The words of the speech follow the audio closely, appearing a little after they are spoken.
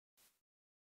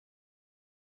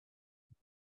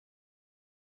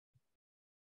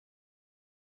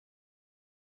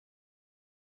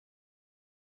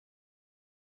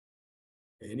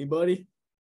Anybody?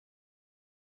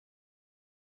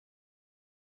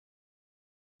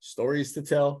 Stories to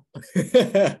tell?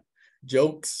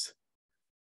 Jokes?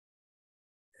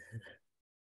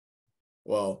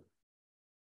 Well,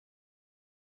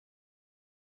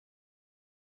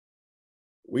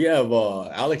 we have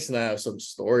Alex and I have some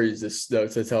stories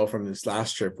to tell from this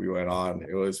last trip we went on.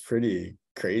 It was pretty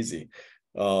crazy.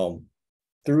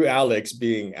 Through Alex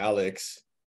being Alex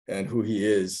and who he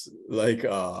is,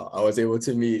 I was able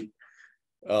to meet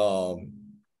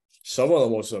some of the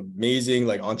most amazing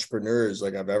entrepreneurs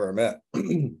I've ever met.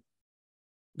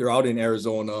 They're out in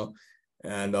Arizona,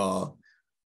 and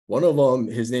one of them,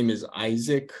 his name is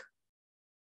Isaac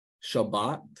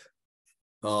Shabbat.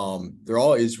 They're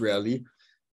all Israeli.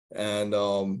 And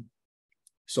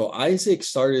so Isaac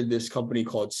started this company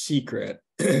called Secret,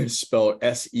 spelled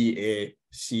Seacret.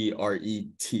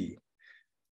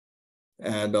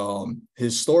 And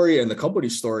his story and the company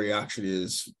story actually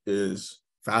is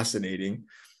fascinating.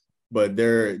 But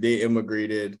they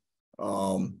immigrated,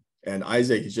 and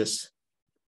Isaac is just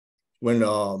when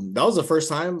that was the first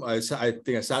time I think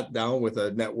I sat down with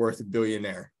a net worth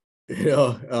billionaire,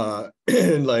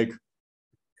 and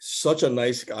such a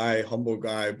nice guy, humble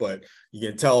guy, but you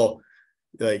can tell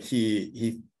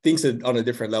he thinks it on a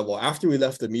different level. After we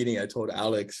left the meeting, I told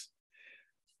Alex,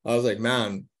 I was like,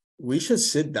 man, we should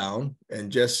sit down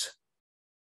and just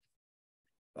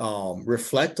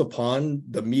reflect upon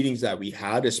the meetings that we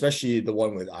had, especially the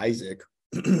one with Isaac.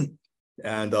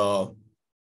 And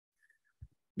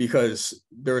because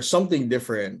there was something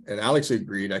different, and Alex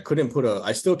agreed.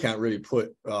 I still can't really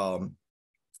put a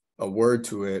word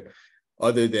to it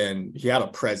other than he had a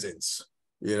presence,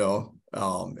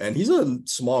 and he's a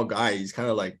small guy. He's kind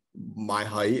of like my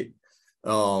height,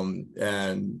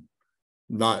 and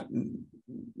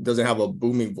doesn't have a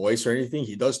booming voice or anything.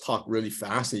 He does talk really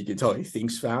fast, and you can tell he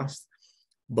thinks fast,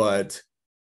 but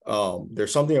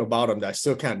there's something about him that I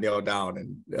still can't nail down.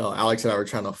 And Alex and I were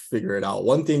trying to figure it out.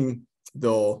 One thing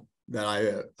though that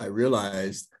I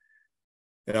realized,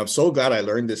 and I'm so glad I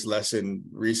learned this lesson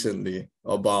recently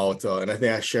about, and I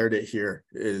think I shared it here,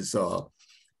 is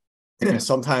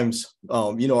sometimes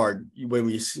when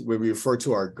we refer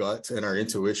to our gut and our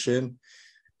intuition,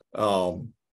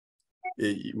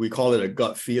 we call it a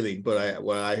gut feeling. But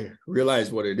what I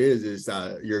realized what it is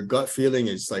that your gut feeling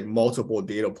is like multiple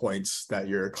data points that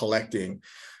you're collecting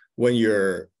when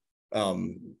you're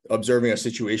observing a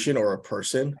situation or a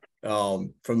person,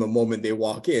 from the moment they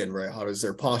walk in, right? How does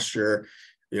their posture,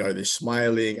 are they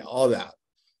smiling, all that.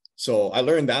 So I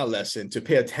learned that lesson, to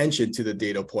pay attention to the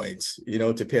data points,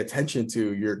 to pay attention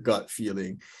to your gut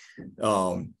feeling.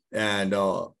 So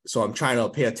I'm trying to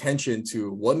pay attention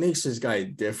to what makes this guy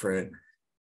different,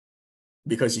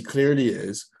 because he clearly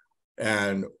is.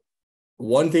 And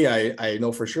one thing I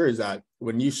know for sure is that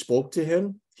when you spoke to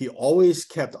him, he always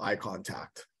kept eye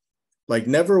contact,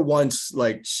 never once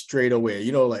straight away.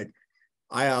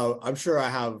 I'm sure I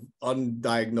have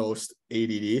undiagnosed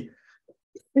ADD,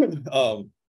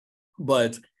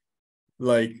 but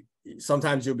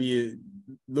sometimes you'll be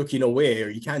looking away, or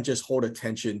you can't just hold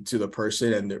attention to the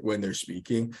person and when they're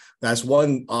speaking. That's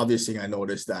one obvious thing I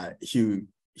noticed that he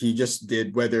just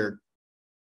did, whether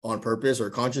on purpose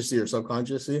or consciously or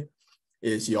subconsciously,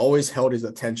 is he always held his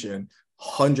attention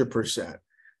 100%.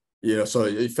 So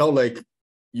it felt like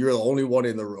you're the only one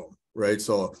in the room, right?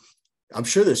 So I'm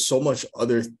sure there's so much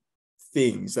other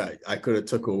things that I could have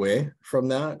took away from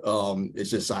that. It's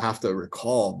just I have to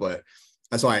recall, but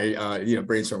that's why I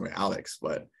brainstorm with Alex.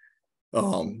 But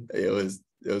it was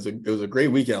a great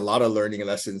weekend, a lot of learning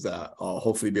lessons that I'll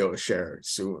hopefully be able to share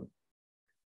soon.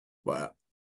 But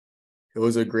it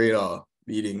was a great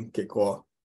meeting, Kiko.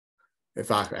 In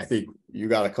fact, I think you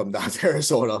got to come down to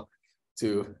Arizona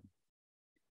too.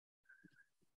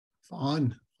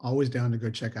 Fun. Always down to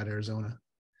go check out Arizona.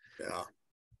 Yeah.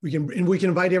 We can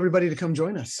invite everybody to come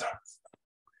join us.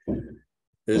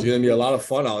 There's going to be a lot of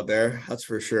fun out there. That's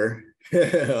for sure.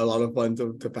 A lot of fun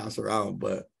to pass around.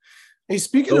 But hey,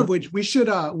 speaking of which, we should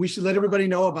let everybody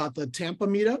know about the Tampa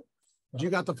meetup. Do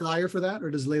you got the flyer for that, or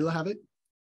does Layla have it?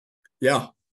 Yeah.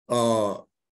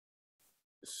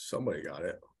 Somebody got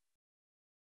it.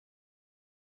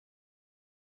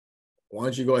 Why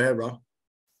don't you go ahead, bro?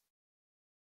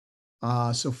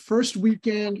 So first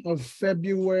weekend of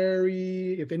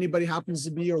February, if anybody happens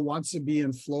to be or wants to be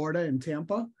in Florida, in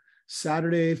Tampa,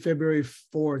 Saturday, February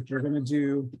 4th, we're going to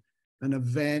do an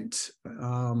event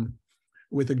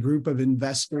with a group of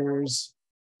investors.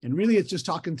 And really, it's just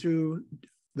talking through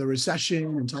the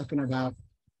recession and talking about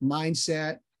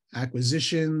mindset,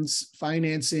 acquisitions,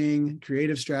 financing,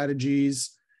 creative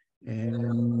strategies,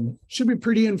 and should be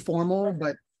pretty informal,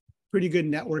 but pretty good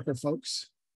network of folks.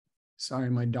 Sorry,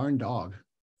 my darn dog.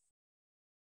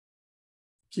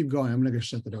 Keep going. I'm going to go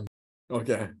shut the door.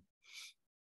 Okay.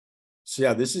 So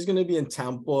yeah, this is going to be in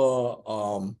Tampa.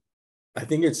 I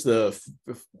think it's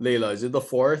Layla, is it the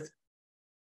 4th?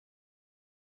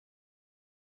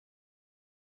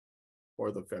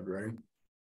 4th of February.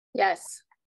 Yes.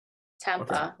 Tampa,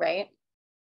 Okay. right?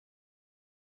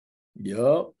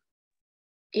 Yep.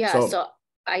 Yeah, so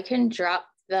I can drop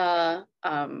the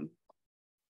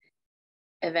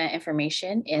event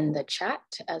information in the chat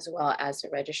as well as the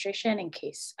registration in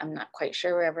case I'm not quite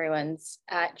sure where everyone's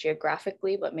at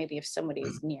geographically, but maybe if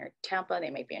somebody's near Tampa, they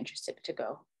might be interested to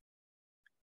go.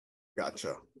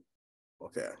 Gotcha.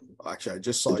 Okay. Actually, I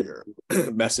just saw your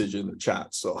message in the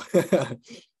chat, so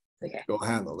Okay. go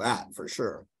handle that for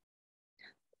sure.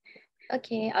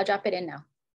 Okay, I'll drop it in now.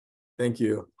 Thank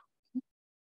you.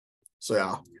 So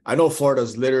yeah, I know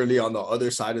Florida's literally on the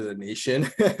other side of the nation,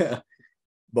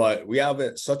 but we have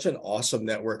such an awesome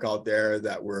network out there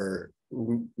that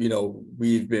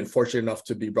we've been fortunate enough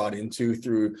to be brought into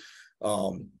through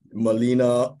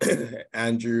Melina,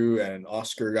 Andrew, and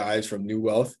Oscar guys from New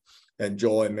Wealth, and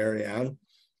Joel and Marianne.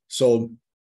 So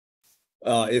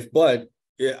I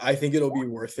think it'll be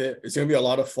worth it. It's going to be a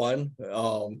lot of fun.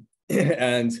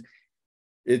 And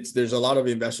there's a lot of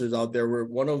investors out there. Where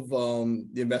one of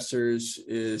the investors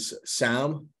is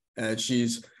Sam, and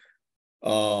she's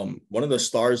one of the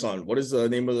stars on, what is the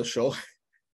name of the show?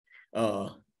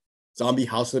 Zombie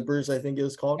House Flippers, I think it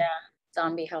was called. Yeah,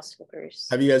 Zombie House Flippers.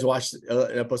 Have you guys watched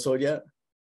an episode yet?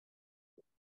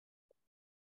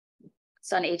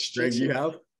 It's on HGTV. Greg, you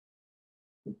have?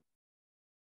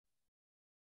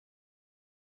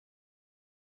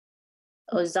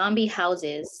 Oh, Zombie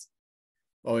Houses.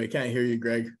 Oh, I can't hear you,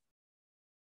 Greg.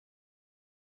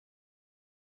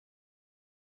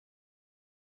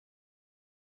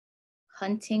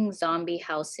 Hunting Zombie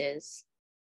Houses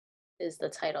is the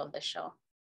title of the show.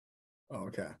 Oh,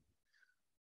 okay.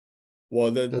 Well,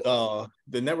 the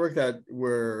network that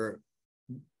we're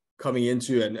coming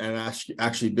into and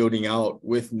actually building out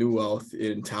with New Wealth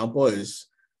in Tampa is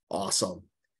awesome.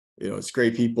 It's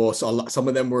great people. So some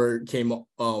of them came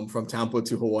from Tampa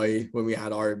to Hawaii when we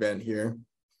had our event here.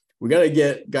 We got to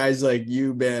get guys like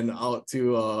you, Ben, out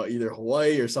to either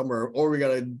Hawaii or somewhere, or we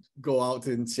got to go out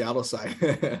to the Seattle side.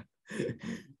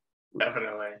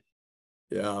 Definitely.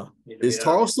 Yeah. Is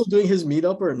Taro still doing his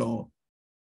meetup or no?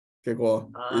 Okay,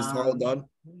 cool. Is Taro done?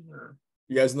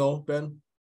 You guys know, Ben?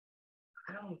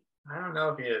 I don't know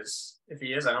if he is. If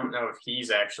he is, I don't know if he's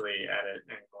actually at it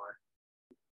anymore.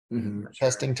 Mm-hmm.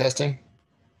 Testing, testing.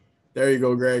 There you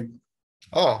go, Greg.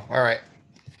 Oh, all right.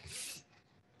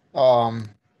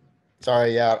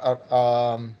 Sorry, yeah.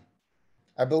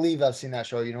 I believe I've seen that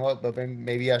show. You know what? But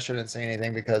maybe I shouldn't say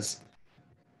anything because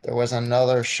there was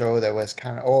another show that was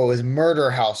it was Murder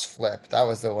House Flip. That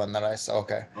was the one that I saw.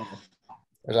 Okay. Oh.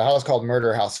 There's a house called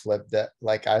Murder House Flip that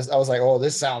I was like, oh,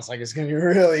 this sounds like it's gonna be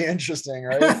really interesting,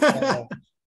 right?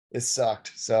 It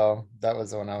sucked. So that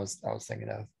was the one I was thinking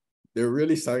of. They're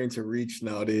really starting to reach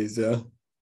nowadays, yeah.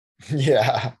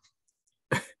 Yeah.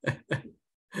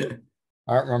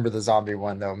 I don't remember the zombie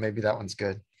one though. Maybe that one's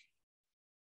good.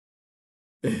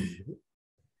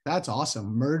 That's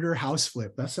awesome. Murder House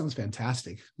Flip. That sounds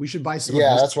fantastic. We should buy some.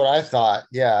 Yeah, that's what I thought.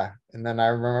 Yeah. And then I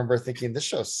remember thinking this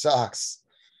show sucks.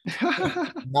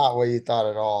 Not what you thought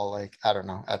at all. Like, I don't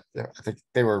know. I think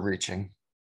they were reaching.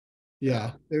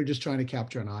 Yeah. They were just trying to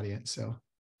capture an audience. So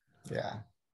yeah.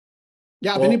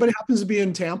 Yeah, if anybody happens to be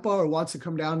in Tampa or wants to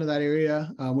come down to that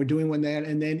area, we're doing one there.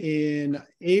 And then in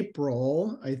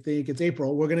April, I think it's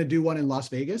April, we're going to do one in Las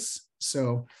Vegas.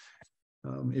 So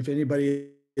if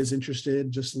anybody is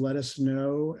interested, just let us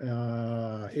know.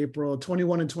 April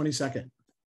 21 and 22nd.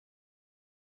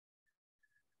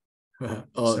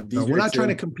 So we're not trying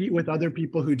to compete with other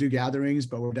people who do gatherings,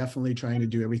 but we're definitely trying to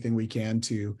do everything we can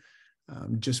to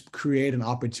just create an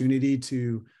opportunity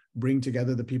to bring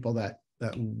together the people that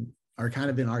are kind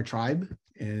of in our tribe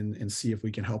and see if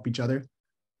we can help each other.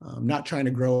 Not trying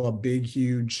to grow a big,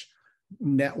 huge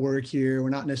network here. We're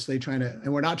not necessarily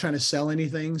we're not trying to sell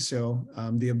anything. So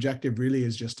the objective really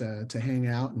is just to hang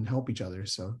out and help each other.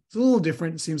 So it's a little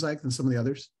different, it seems like, than some of the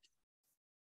others.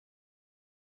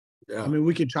 Yeah. I mean,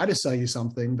 we could try to sell you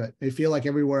something, but they feel like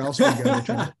everywhere else we go, they're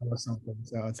trying to sell us something.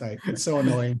 So it's so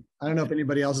annoying. I don't know if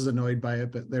anybody else is annoyed by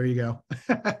it, but there you go.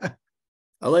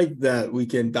 I like that we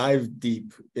can dive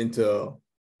deep into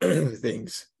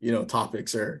things,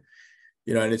 topics and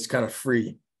it's kind of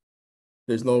free.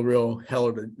 There's no real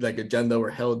agenda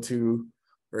we're held to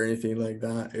or anything like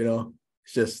that.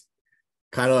 It's just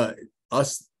kind of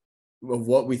us of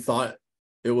what we thought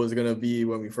it was gonna be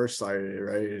when we first started,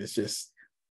 right? It's just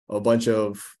a bunch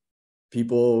of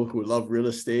people who love real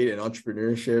estate and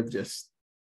entrepreneurship just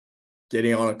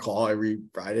getting on a call every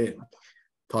Friday and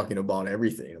talking about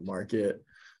everything, the market.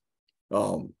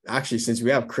 Actually, since we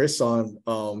have Chris on,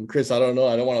 Chris, I don't know,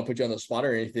 I don't want to put you on the spot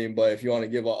or anything, but if you want to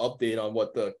give an update on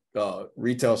what the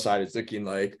retail side is looking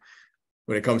like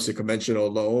when it comes to conventional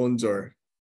loans, and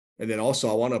then also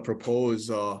I want to propose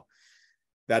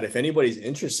that if anybody's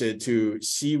interested to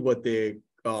see what they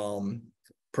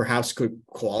perhaps could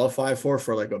qualify for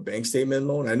like a bank statement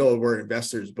loan. I know we're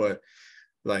investors, but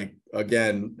like,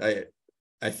 again,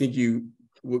 I think you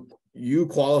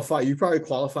probably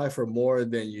qualify for more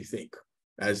than you think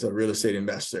as a real estate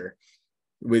investor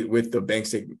with the bank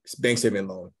statement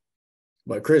loan.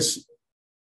 But Chris,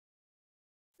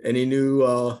 any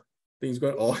new things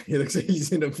going? Oh, he looks like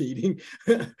he's in a meeting.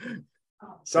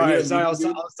 Sorry, I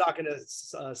was talking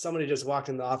to somebody just walked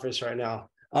in the office right now.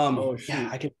 Oh shoot. Yeah,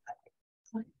 I can.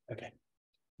 Okay.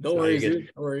 No worries,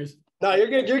 dude. No worries. No, you're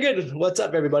good. You're good. What's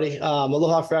up, everybody?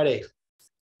 Aloha Friday.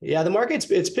 Yeah, the market's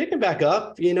picking back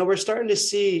up. We're starting to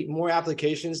see more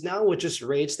applications now with just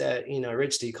rates that,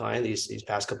 rates decline these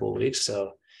past couple of weeks.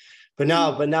 So, but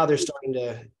now the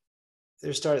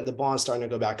bond's starting to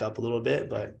go back up a little bit,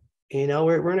 but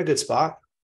we're in a good spot.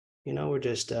 We're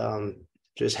just hanging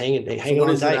So what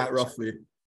on is tight. that roughly?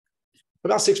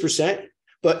 About 6%.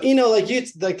 But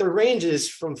like the range is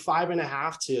from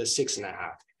 5.5 to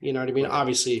 6.5. You know what I mean? Right.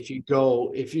 Obviously, if you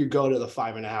go to the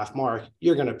 5.5 mark,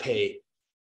 you're gonna pay,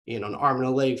 an arm and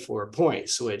a leg for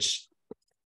points, which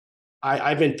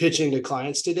I've been pitching to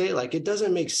clients today. Like, it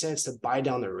doesn't make sense to buy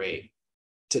down the rate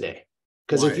today.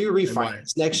 Because if you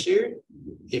refinance next year,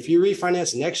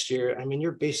 I mean,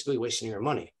 you're basically wasting your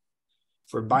money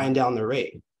for buying down the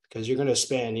rate, because you're going to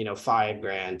spend, $5,000,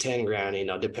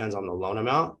 $10,000, depends on the loan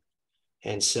amount.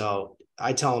 And so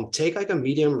I tell them, take like a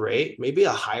medium rate, maybe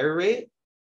a higher rate,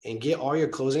 and get all your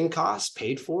closing costs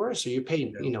paid for. So you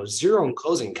pay, zero in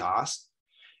closing costs.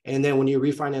 And then when you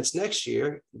refinance next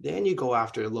year, then you go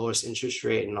after the lowest interest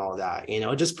rate and all that.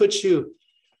 It just puts you.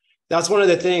 That's one of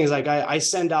the things. Like, I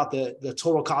send out the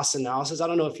total cost analysis. I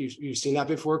don't know if you've seen that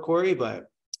before, Corey, but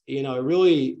it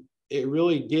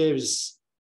really gives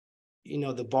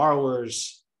the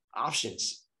borrowers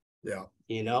options. Yeah.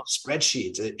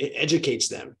 Spreadsheets. It educates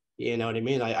them. You know what I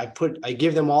mean? I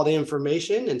give them all the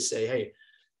information and say, hey,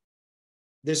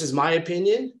 this is my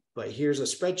opinion, but here's a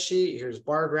spreadsheet, here's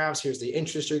bar graphs, here's the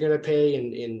interest you're going to pay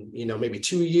in maybe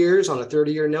 2 years on a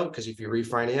 30-year note, because if you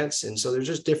refinance. And so there's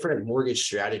just different mortgage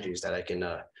strategies that I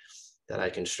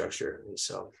can structure. And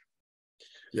so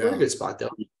we're in a good spot though.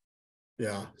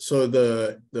 Yeah. So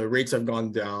the rates have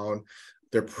gone down.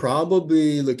 They're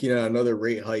probably looking at another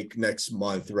rate hike next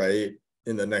month, right?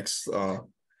 In the next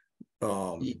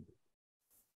announcement.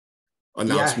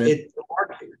 Yeah,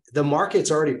 the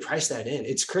market's already priced that in.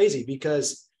 It's crazy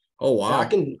because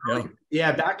back in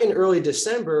early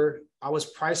December, I was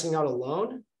pricing out a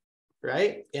loan,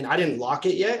 right? And I didn't lock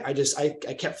it yet. I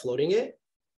kept floating it.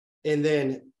 And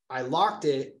then I locked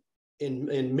it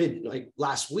in mid, like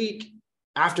last week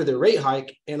after the rate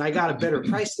hike, and I got a better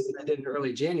price than I did in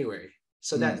early January.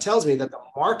 So that tells me that the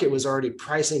market was already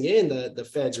pricing in the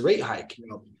Fed's rate hike.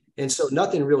 And so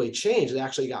nothing really changed. It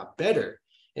actually got better.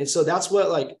 And so that's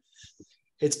what,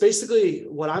 it's basically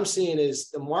what I'm seeing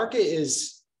is the market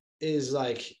is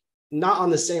like not on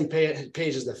the same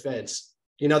page as the Feds.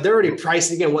 They're already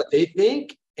pricing in what they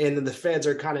think, and then the Feds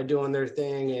are kind of doing their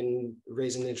thing and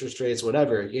raising interest rates,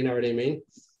 whatever. You know what I mean?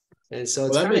 And so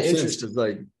it's kind of interesting.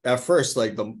 Like at first,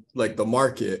 the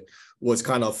market was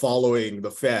kind of following the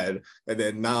Fed, and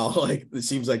then now it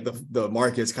seems like the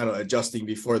market's kind of adjusting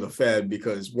before the Fed,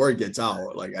 because word gets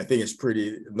out. Like, I think it's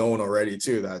pretty known already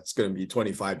too that it's going to be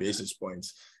 25 basis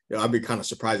points. I'd be kind of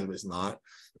surprised if it's not.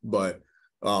 But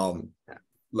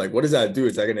what does that do?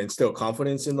 Is that going to instill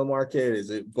confidence in the market?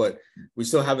 Is it? But we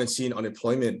still haven't seen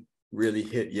unemployment really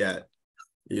hit yet.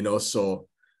 So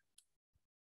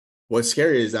what's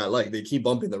scary is that they keep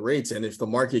bumping the rates, and if the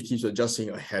market keeps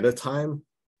adjusting ahead of time,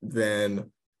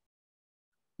 then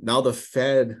now the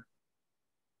Fed,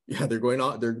 they're going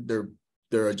out,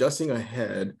 they're adjusting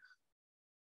ahead.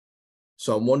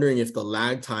 So I'm wondering if the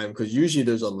lag time, because usually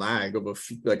there's a lag of a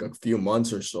few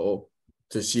months or so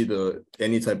to see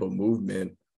any type of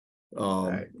movement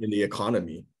in the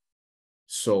economy.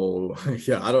 So I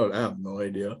have no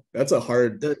idea. That's a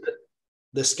hard.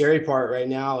 The scary part right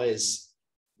now is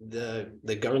the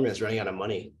government is running out of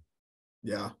money.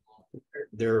 Yeah.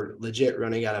 They're legit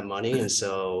running out of money. And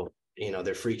so,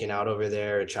 they're freaking out over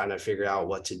there, trying to figure out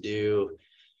what to do.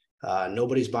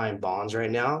 Nobody's buying bonds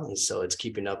right now, and so it's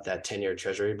keeping up that 10-year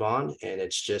treasury bond, and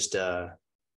it's just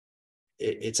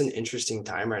it's an interesting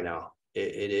time right now.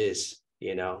 It is,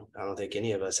 I don't think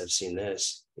any of us have seen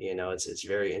this. It's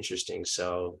very interesting.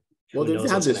 So well, they've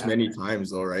had this many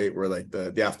times though, right? Where like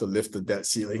they have to lift the debt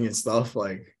ceiling and stuff.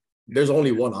 Like there's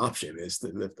only one option is to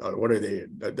lift. What are they?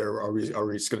 Are we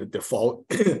just going to default?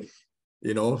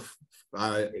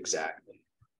 Exactly.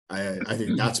 I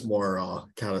think that's more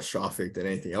catastrophic than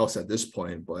anything else at this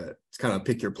point. But it's kind of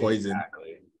pick your poison.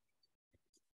 Exactly.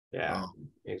 Yeah,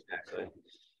 exactly.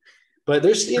 But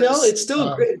there's, it's still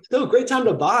a great time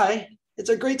to buy. It's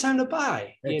a great time to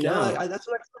buy. That's what I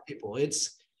tell people.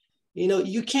 It's,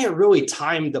 you can't really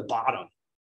time the bottom,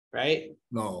 right?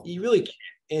 No, you really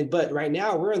can't. But right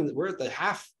now we're at the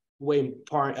halfway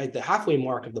part, at the halfway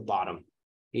mark of the bottom.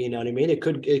 You know what I mean? It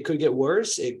could get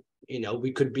worse.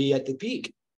 We could be at the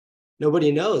peak.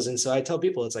 Nobody knows. And so I tell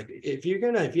people, it's like, if you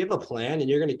have a plan and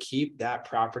you're going to keep that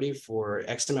property for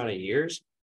X amount of years,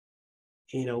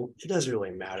 it doesn't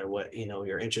really matter what,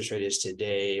 your interest rate is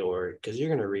today, or because you're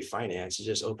going to refinance. It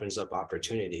just opens up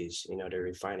opportunities, to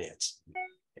refinance.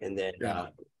 And then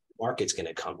market's going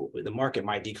to come. The market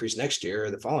might decrease next year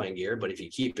or the following year, but if you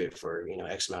keep it for,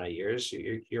 X amount of years,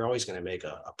 you're always going to make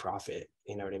a profit.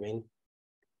 You know what I mean?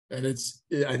 And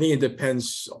I think it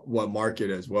depends what market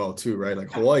as well too, right?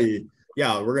 Like Hawaii,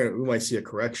 we might see a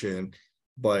correction,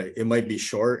 but it might be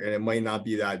short and it might not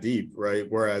be that deep, right?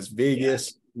 Whereas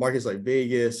Vegas, markets like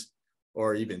Vegas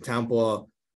or even Tampa,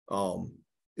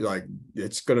 like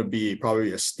it's gonna be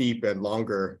probably a steep and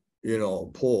longer,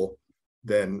 pull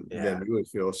than we would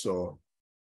feel. So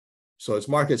it's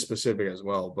market specific as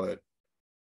well, but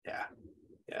yeah,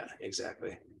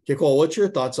 exactly. Okay, Cole, what's your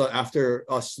thoughts on after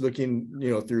us looking,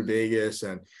 through Vegas,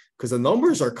 and because the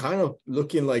numbers are kind of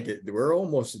looking like we're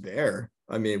almost there.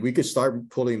 I mean, we could start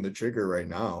pulling the trigger right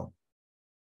now.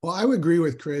 Well, I would agree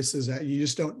with Chris is that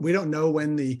we don't know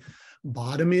when the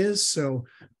bottom is. So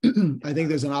I think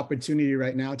there's an opportunity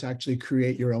right now to actually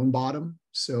create your own bottom.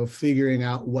 So figuring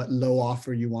out what low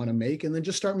offer you want to make and then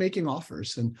just start making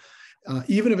offers. And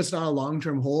even if it's not a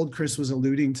long-term hold, Chris was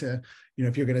alluding to,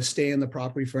 if you're going to stay in the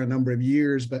property for a number of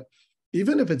years, but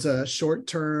even if it's a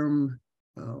short-term,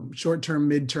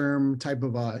 midterm type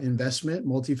of investment,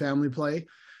 multifamily play,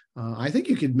 I think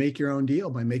you could make your own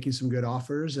deal by making some good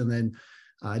offers and then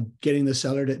getting the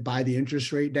seller to buy the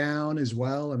interest rate down as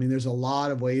well. I mean, there's a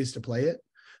lot of ways to play it.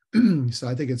 So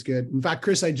I think it's good. In fact,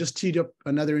 Chris, I just teed up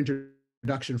another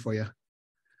introduction for you.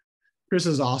 Chris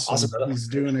is awesome. He's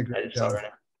doing a great job.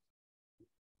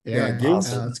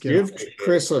 Give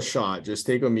Chris a shot. Just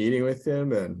take a meeting with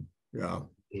him, and you'll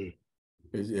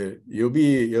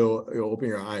open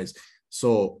your eyes.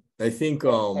 So I think.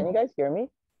 Can you guys hear me?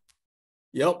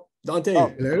 Yep, Dante.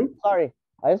 Oh, hello. Sorry,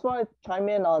 I just want to chime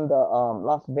in on the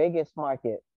Las Vegas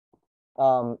market.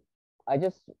 I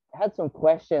just had some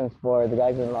questions for the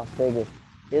guys in Las Vegas.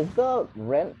 Is the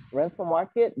rental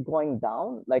market going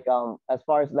down? Like as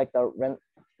far as like the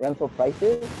rental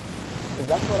prices? Because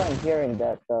that's what I'm hearing,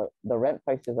 that the rent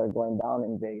prices are going down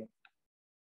in Vegas.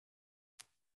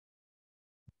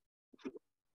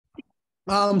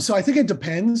 So I think it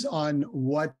depends on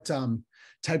what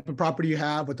type of property you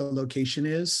have, what the location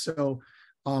is. So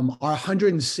our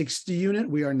 160 unit,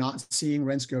 we are not seeing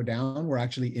rents go down. We're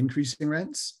actually increasing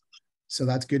rents. So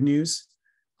that's good news.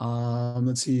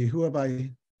 Let's see,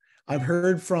 I've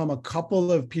heard from a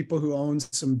couple of people who own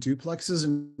some duplexes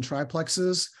and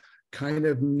triplexes kind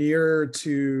of near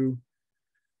to,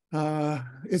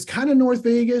 it's kind of North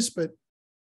Vegas, but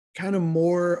kind of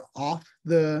more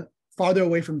farther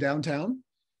away from downtown.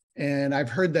 And I've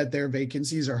heard that their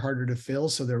vacancies are harder to fill,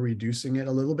 so they're reducing it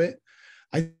a little bit.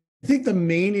 I think the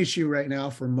main issue right now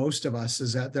for most of us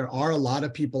is that there are a lot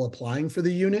of people applying for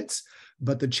the units,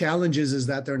 but the challenge is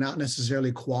that they're not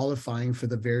necessarily qualifying for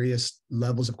the various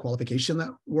levels of qualification that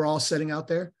we're all setting out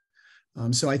there.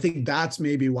 So I think that's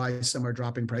maybe why some are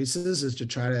dropping prices, is to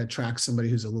try to attract somebody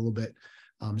who's a little bit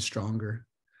stronger.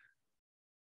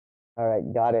 All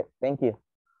right, got it. Thank you.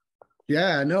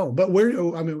 Yeah, no, but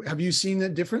have you seen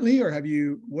it differently, or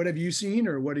what have you seen,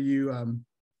 or what are you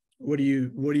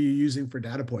using for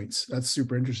data points? That's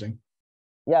super interesting.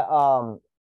 Yeah,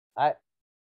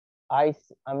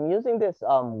 I'm using this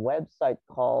website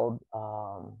called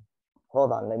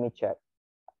hold on, let me check.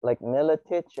 Like Milli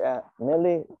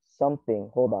something.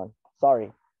 Hold on.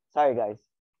 Sorry guys.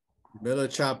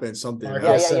 Millichap and something. Yeah.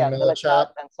 Millichap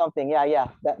and something. Yeah.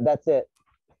 That's it.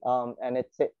 And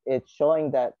it's showing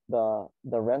that the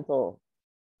rental,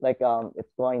 like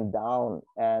it's going down.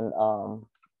 And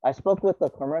I spoke with the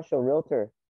commercial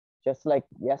realtor just like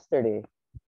yesterday,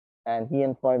 and he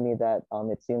informed me that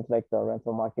it seems like the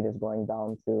rental market is going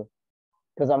down too.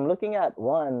 Because I'm looking at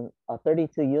a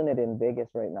 32 unit in Vegas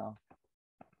right now.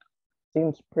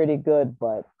 Seems pretty good,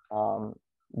 but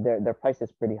their price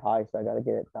is pretty high, so I got to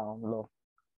get it down a little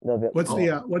bit.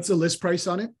 What's the list price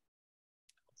on it?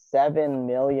 7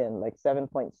 million, like 7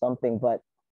 point something, but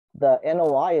the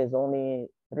NOI is only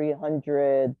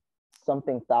 300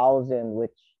 something thousand,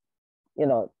 which, you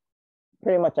know,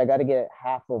 pretty much I got to get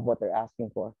half of what they're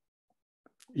asking for.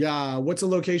 Yeah. What's the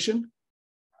location?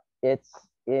 It's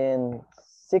in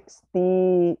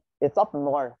 60, it's up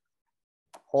north.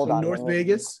 Hold on. North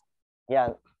Vegas? Yeah.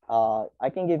 I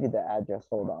can give you the address.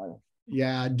 Hold on.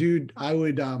 Yeah, dude, I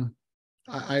would,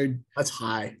 that's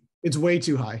high. It's way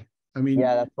too high. I mean,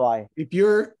 yeah, that's why. If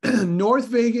you're North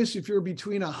Vegas, if you're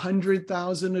between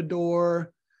 100,000 a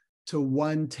door to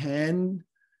 110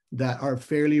 that are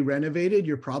fairly renovated,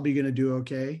 you're probably going to do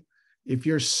okay. If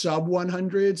you're sub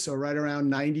 100, so right around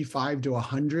 95 to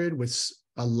 100 with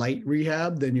a light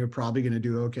rehab, then you're probably going to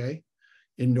do okay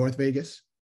in North Vegas.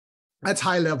 That's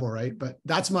high level, right? But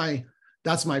that's my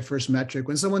first metric.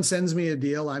 When someone sends me a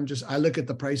deal, I look at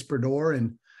the price per door,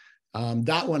 and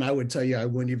that one I would tell you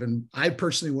I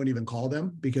personally wouldn't even call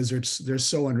them because they're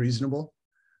so unreasonable.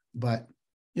 But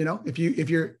you know, if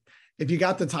you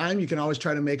got the time, you can always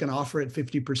try to make an offer at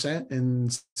 50%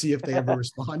 and see if they ever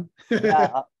respond.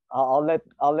 Yeah, I'll let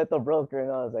the broker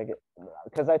know. It's like,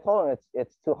 because I told him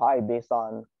it's too high based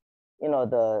on, you know,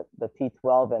 the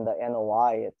T12 and the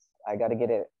NOI. I got to get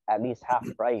it at least half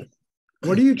price.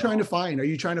 What are you trying to find? Are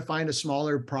you trying to find a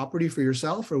smaller property for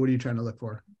yourself, or what are you trying to look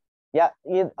for? Yeah,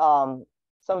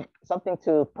 something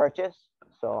to purchase.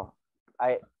 So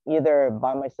I either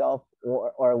by myself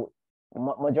or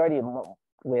majority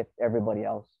with everybody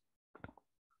else.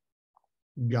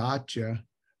 Gotcha.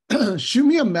 Shoot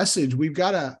me a message. We've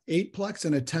got a 8-plex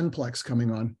and a 10-plex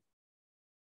coming on.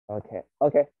 Okay.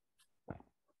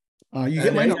 You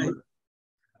get my number.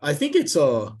 I think it's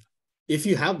if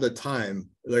you have the time,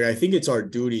 like I think it's our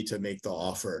duty to make the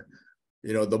offer.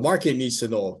 You know, the market needs to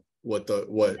know what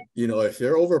you know, if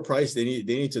they're overpriced, they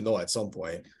need to know at some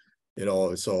point. You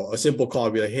know, so a simple call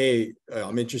would be like, hey,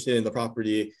 I'm interested in the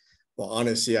property. Well,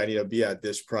 honestly, I need to be at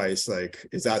this price. Like,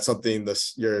 is that something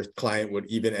your client would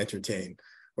even entertain?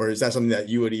 Or is that something that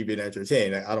you would even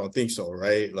entertain? I don't think so,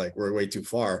 right? Like, we're way too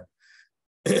far.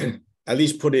 At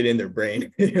least put it in their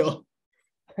brain, you know,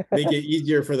 make it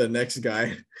easier for the next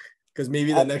guy. Because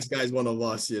maybe the next guy's one of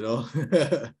us, you know.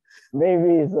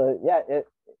 Maybe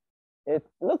it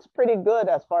looks pretty good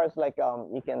as far as like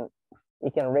you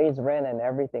can raise rent and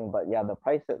everything, but yeah, the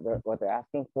price what they're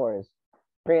asking for is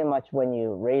pretty much when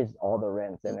you raise all the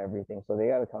rents and everything, so they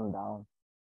got to come down.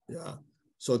 Yeah.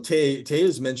 So Tay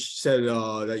has said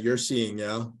that you're seeing,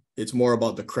 yeah, it's more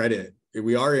about the credit.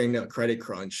 We are in a credit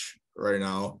crunch right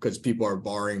now because people are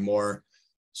borrowing more,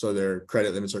 so their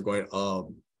credit limits are going up.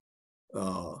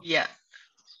 Yeah,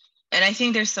 and I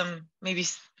think there's some maybe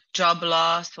job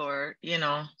loss or, you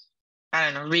know, I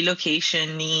don't know,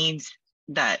 relocation needs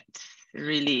that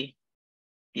really,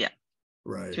 yeah,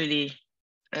 right, it's really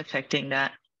affecting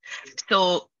that.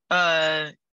 So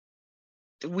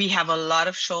we have a lot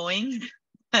of showings,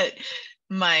 but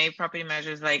my property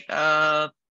manager is like,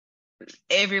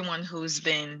 everyone who's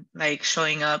been like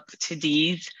showing up to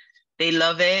these, they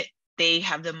love it, they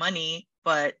have the money,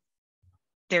 but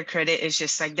their credit is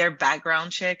just like their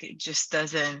background check, it just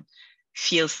doesn't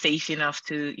feel safe enough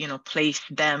to, you know, place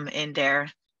them in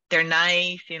their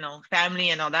nice, you know, family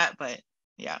and all that. But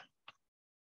yeah.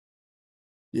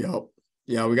 Yep.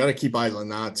 Yeah, we got to keep eyes on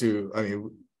that too. I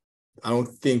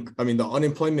mean, the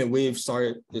unemployment wave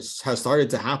has started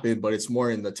to happen, but it's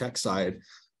more in the tech side,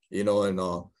 you know, and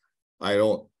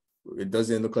it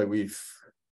doesn't look like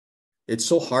it's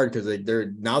so hard because like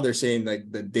they're saying like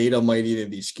the data might even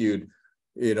be skewed,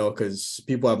 you know, because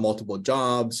people have multiple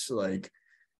jobs, like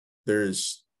they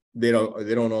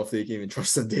don't know if they can even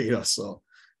trust the data. So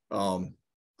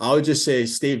I would just say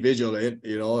stay vigilant,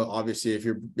 you know. Obviously if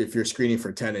you're screening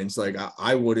for tenants, like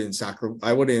I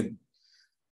wouldn't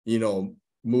you know,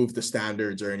 move the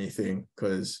standards or anything,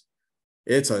 because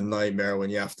it's a nightmare when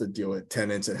you have to deal with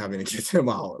tenants and having to get them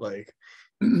out. Like,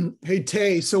 hey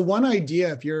Tay, so one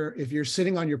idea, if you're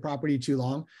sitting on your property too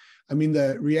long, I mean,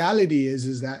 the reality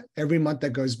is that every month that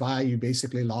goes by, you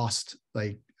basically lost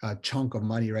like a chunk of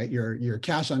money, right? Your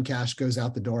cash on cash goes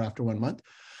out the door after 1 month.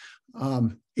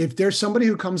 If there's somebody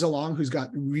who comes along who's got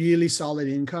really solid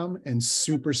income and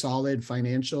super solid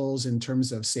financials in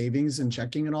terms of savings and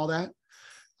checking and all that,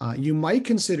 you might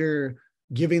consider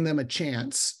giving them a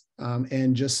chance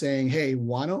and just saying, hey,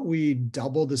 why don't we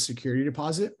double the security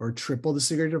deposit or triple the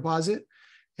security deposit?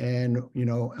 And,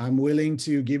 I'm willing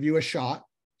to give you a shot.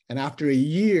 And after a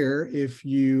year, if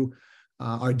you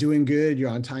are doing good, you're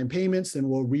on time payments, then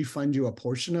we'll refund you a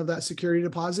portion of that security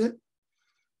deposit.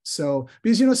 So,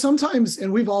 because, sometimes,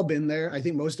 and we've all been there, I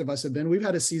think most of us have been, we've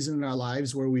had a season in our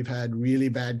lives where we've had really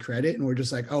bad credit and we're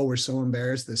just like, oh, we're so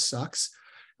embarrassed, this sucks.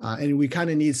 And we kind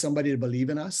of need somebody to believe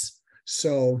in us.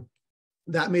 So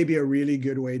that may be a really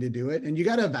good way to do it. And you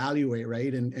got to evaluate,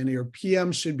 right? And your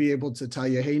PM should be able to tell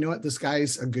you, hey, you know what, this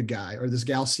guy's a good guy, or this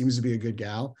gal seems to be a good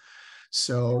gal.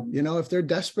 So, if they're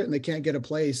desperate and they can't get a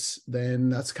place, then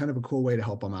that's kind of a cool way to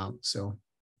help them out. So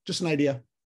just an idea.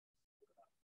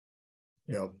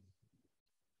 Yep.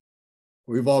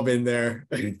 We've all been there,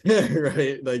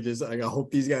 right? I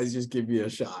hope these guys just give me a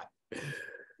shot.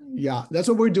 Yeah, that's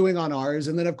what we're doing on ours.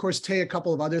 And then, of course, Tay, a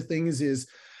couple of other things is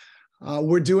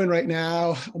we're doing right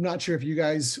now. I'm not sure if you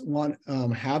guys want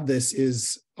have this,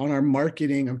 is on our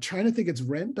marketing. I'm trying to think, it's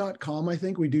rent.com. I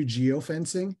think we do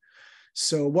geofencing.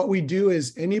 So what we do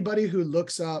is anybody who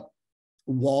looks up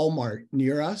Walmart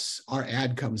near us, our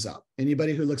ad comes up.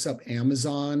 Anybody who looks up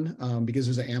Amazon, because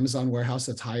there's an Amazon warehouse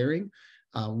that's hiring,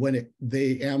 when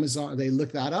they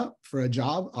look that up for a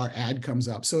job, our ad comes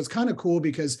up. So it's kind of cool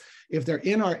because if they're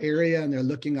in our area and they're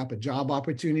looking up a job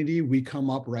opportunity, we come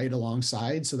up right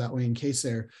alongside. So that way, in case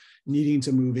they're needing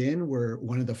to move in, we're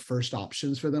one of the first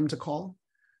options for them to call.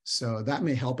 So that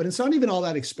may help. And it's not even all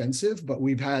that expensive, but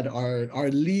we've had our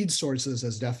lead sources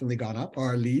has definitely gone up,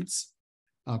 our leads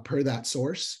per that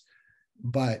source.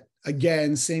 But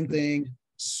again, same thing,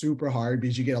 super hard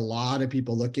because you get a lot of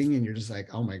people looking and you're just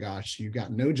like, oh my gosh, you've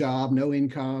got no job, no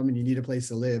income, and you need a place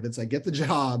to live. It's like, get the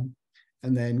job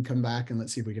and then come back and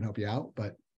let's see if we can help you out.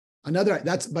 But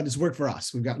but it's worked for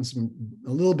us. We've gotten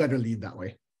a little better lead that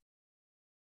way.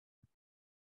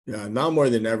 Yeah, now more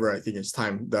than ever, I think it's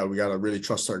time that we got to really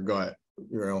trust our gut,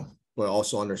 but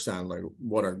also understand like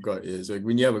what our gut is. Like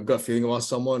when you have a gut feeling about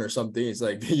someone or something, it's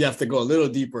like you have to go a little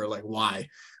deeper. Like why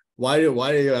do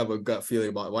you have a gut feeling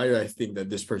about, why do I think that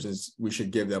this we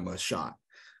should give them a shot?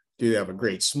 Do they have a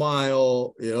great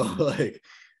smile? Like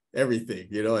everything,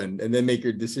 and then make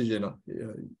your decision.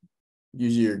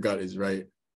 Usually your gut is right.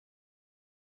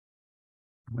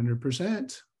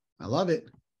 100%. I love it.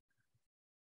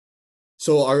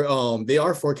 So they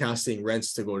are forecasting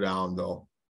rents to go down though,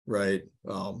 right?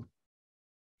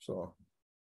 So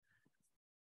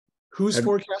who's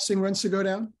forecasting rents to go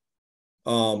down?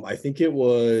 I think it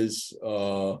was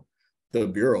the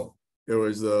Bureau. It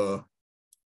was the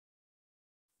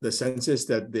census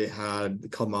that they had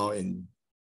come out in,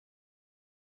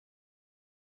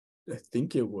 I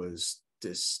think it was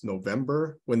this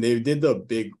November when they did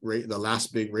the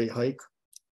last big rate hike.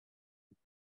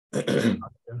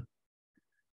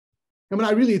 I mean,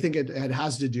 I really think it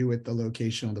has to do with the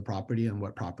location of the property and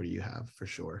what property you have for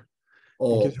sure.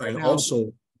 Oh, and now,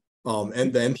 also,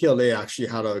 and the MPLA actually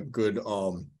had a good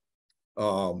a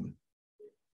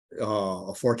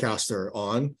forecaster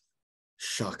on.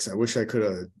 Shucks, I wish I could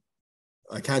have.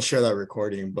 I can't share that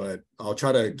recording, but I'll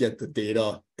try to get the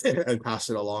data and pass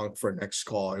it along for next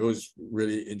call. It was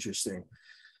really interesting.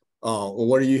 Well,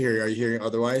 what are you hearing? Are you hearing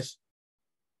otherwise?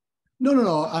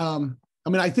 No. I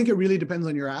mean, I think it really depends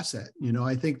on your asset.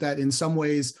 I think that in some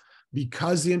ways,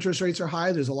 because the interest rates are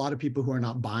high, there's a lot of people who are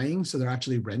not buying, so they're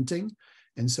actually renting.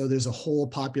 And so there's a whole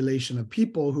population of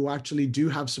people who actually do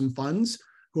have some funds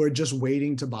who are just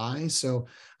waiting to buy. So,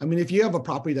 I mean, if you have a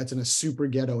property that's in a super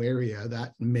ghetto area,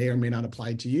 that may or may not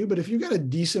apply to you. But if you've got a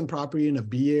decent property in a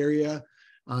B area,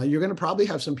 you're going to probably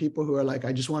have some people who are like,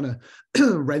 I just want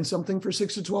to rent something for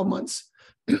 6 to 12 months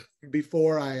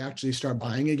before I actually start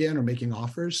buying again or making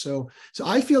offers. So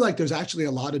I feel like there's actually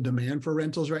a lot of demand for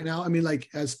rentals right now. I mean, like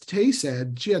as Tay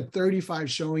said, she had 35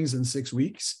 showings in 6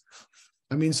 weeks.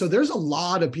 I mean, so there's a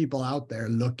lot of people out there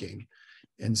looking.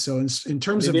 And so in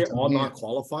terms of, they all not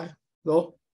qualify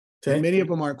though? Many of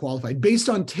them aren't qualified based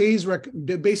on Tay's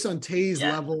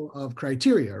level of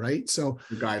criteria, right? So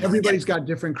everybody's got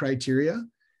different criteria.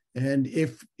 And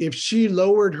if she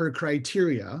lowered her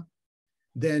criteria,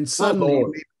 then suddenly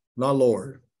not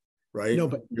lowered, right? No,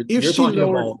 but if she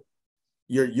lowered,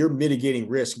 you're mitigating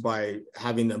risk by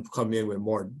having them come in with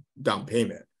more down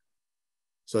payment.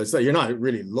 So it's like you're not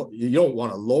really you don't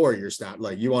want to lower your stat,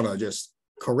 like you want to just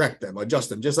correct them, adjust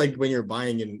them, just like when you're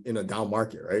buying in a down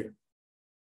market, right?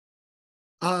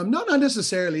 Not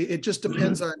necessarily. It just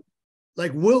depends on,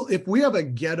 like, if we have a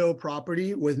ghetto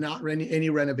property with not any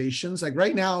renovations, like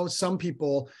right now, some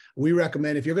people, we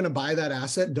recommend if you're going to buy that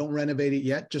asset, don't renovate it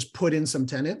yet, just put in some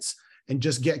tenants and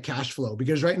just get cash flow.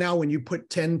 Because right now, when you put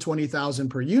 10, 20,000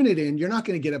 per unit in, you're not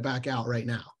going to get it back out right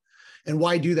now. And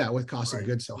why do that with cost of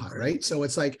goods so high, right? So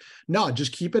it's like, no,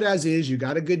 just keep it as is. You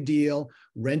got a good deal,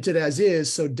 rent it as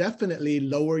is. So definitely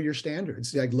lower your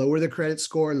standards, like lower the credit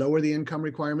score, lower the income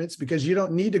requirements, because you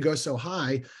don't need to go so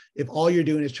high if all you're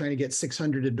doing is trying to get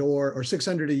 600 a door or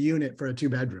 600 a unit for a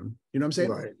 2-bedroom. You know what I'm saying?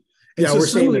 Right. And yeah, so we're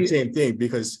saying the same thing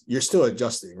because you're still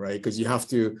adjusting, right? Because you have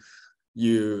to,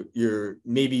 you're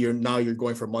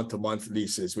going for month-to-month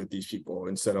leases with these people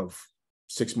instead of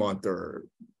 6-month or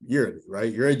yearly,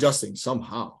 right? You're adjusting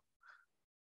somehow.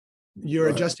 You're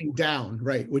adjusting down,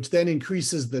 right? Which then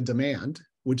increases the demand,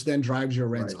 which then drives your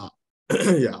rents up.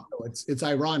 Yeah. So it's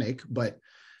ironic, but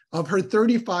of her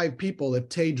 35 people, if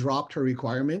Tay dropped her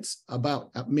requirements,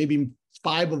 about maybe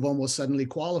 5 of them will suddenly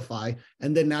qualify.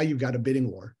 And then now you've got a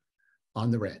bidding war on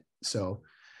the rent. So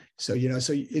it's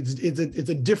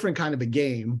a different kind of a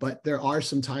game, but there are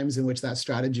some times in which that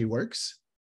strategy works.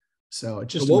 So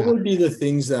just what would be the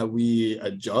things that we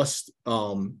adjust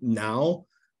now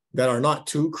that are not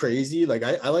too crazy? Like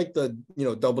I like the,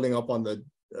 doubling up on the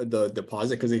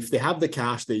deposit, because if they have the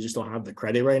cash, they just don't have the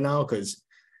credit right now because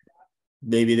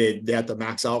maybe they have to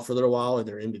max out for a little while and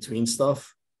they're in between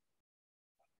stuff.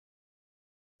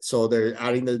 So they're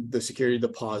adding the security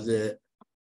deposit.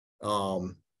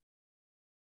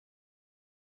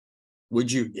 Would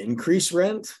you increase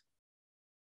rent?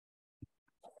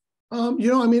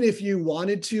 If you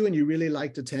wanted to and you really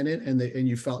liked a tenant and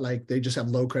you felt like they just have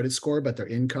low credit score, but their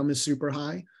income is super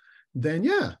high, then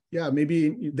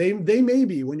maybe they may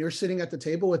be, when you're sitting at the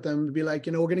table with them, be like,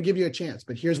 we're going to give you a chance,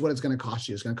 but here's what it's going to cost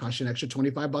you. It's going to cost you an extra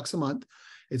 $25 a month.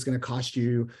 It's going to cost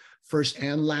you first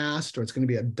and last, or it's going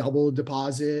to be a double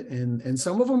deposit. And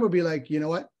some of them will be like, you know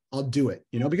what, I'll do it,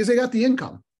 because they got the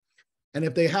income. And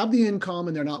if they have the income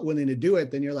and they're not willing to do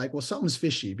it, then you're like, well, something's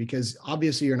fishy, because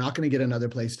obviously you're not going to get another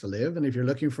place to live. And if you're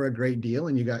looking for a great deal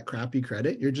and you got crappy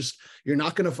credit, you're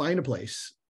not going to find a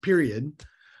place, period,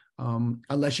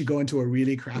 unless you go into a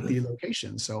really crappy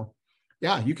location. So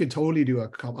yeah, you could totally do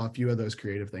a few of those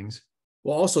creative things.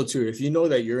 Well, also too, if you know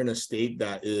that you're in a state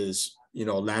that is,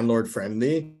 landlord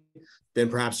friendly, then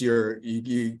perhaps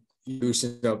you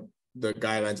loosen up the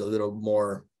guidelines a little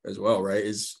more as well, right?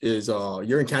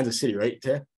 You're in Kansas City, right,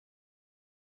 Tay?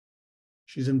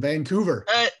 She's in Vancouver.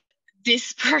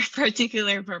 This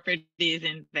particular property is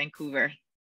in Vancouver.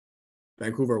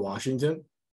 Vancouver, Washington?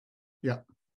 Yeah.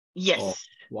 Yes. Oh,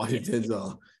 Washington's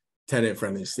a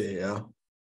tenant-friendly state, yeah?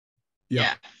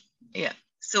 Yeah.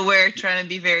 So we're trying to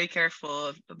be very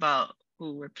careful about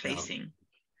who we're placing. Yeah.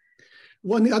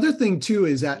 Well, and the other thing too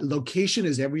is that location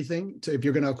is everything if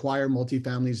you're going to acquire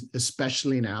multifamilies,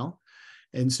 especially now.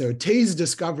 And so Tay's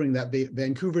discovering that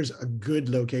Vancouver's a good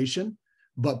location,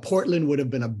 but Portland would have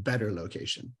been a better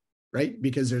location, right?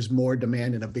 Because there's more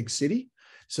demand in a big city.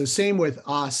 So same with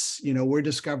us, we're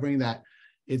discovering that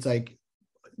it's like,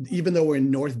 even though we're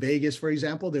in North Vegas, for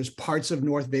example, there's parts of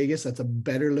North Vegas that's a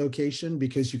better location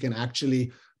because you can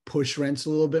actually push rents a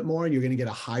little bit more and you're going to get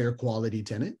a higher quality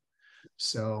tenant.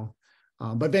 So,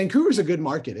 but Vancouver's a good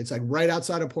market. It's like right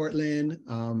outside of Portland.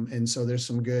 And so there's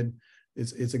some good,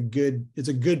 it's a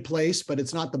good place, but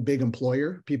it's not the big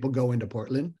employer. People go into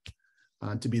Portland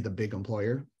to be the big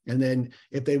employer. And then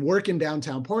if they work in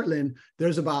downtown Portland,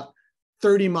 there's about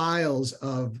 30 miles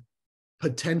of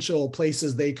potential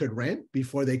places they could rent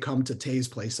before they come to Tay's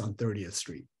place on 30th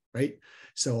Street, right?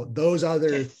 So those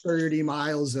other 30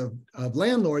 miles of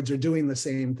landlords are doing the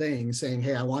same thing, saying,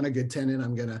 hey, I want a good tenant.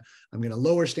 I'm gonna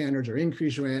lower standards or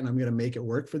increase rent. And I'm gonna make it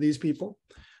work for these people.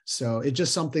 So it's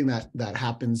just something that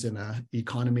happens in an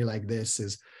economy like this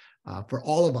is for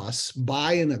all of us,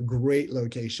 buy in a great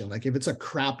location. Like if it's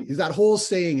that whole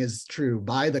saying is true,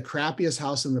 buy the crappiest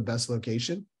house in the best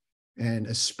location, and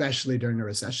especially during a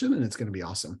recession, and it's going to be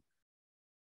awesome.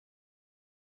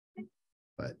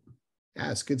 But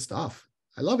yeah, it's good stuff.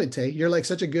 I love it, Tay. You're like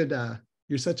such a good,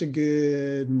 you're such a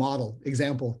good model,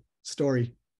 example,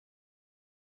 story.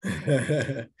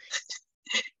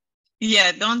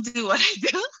 Yeah, don't do what I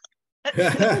do.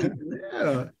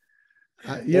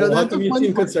 Yeah. How come you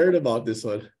seem concerned about this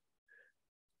one?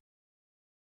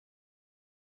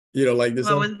 You don't like this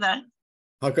one? What was that?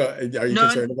 How come, are you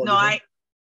concerned about this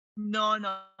one?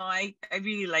 I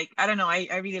really like, I don't know,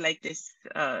 I really like this.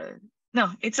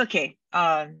 No, it's okay.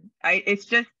 It's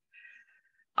just,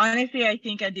 honestly, I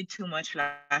think I did too much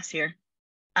last year.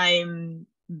 I'm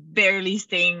barely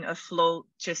staying afloat,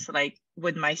 just like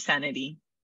with my sanity.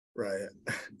 Right.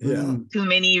 Yeah. Too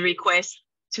many requests,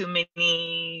 too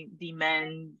many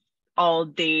demands all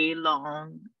day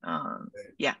long.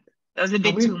 Yeah, that was a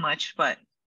bit too much, but.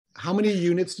 How many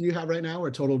units do you have right now,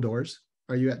 or total doors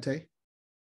are you at, Tay?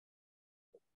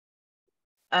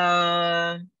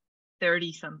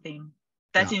 30 something.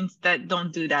 that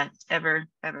don't do that ever.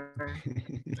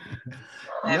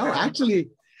 No, actually,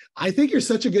 I think you're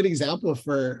such a good example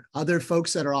for other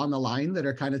folks that are on the line that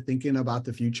are kind of thinking about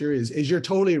the future is you're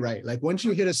totally right. Like once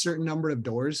you hit a certain number of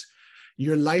doors,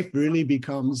 your life really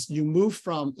becomes, you move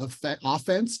from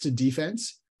offense to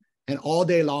defense, and all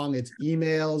day long it's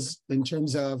emails in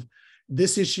terms of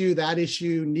this issue, that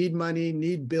issue, need money,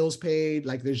 need bills paid.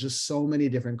 Like there's just so many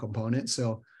different components.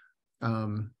 So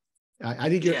I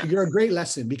think you're a great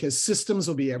lesson, because systems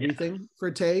will be everything for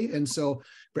Tay. And so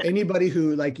for anybody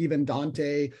who, like even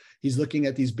Dante, he's looking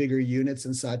at these bigger units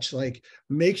and such, like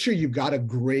make sure you've got a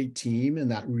great team, and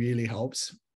that really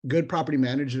helps. Good property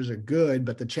managers are good,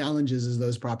 but the challenge is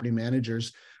those property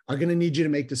managers are going to need you to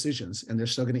make decisions, and they're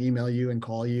still going to email you and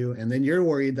call you. And then you're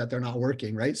worried that they're not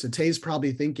working, right? So Tay's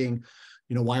probably thinking,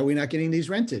 you know, why are we not getting these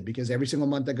rented? Because every single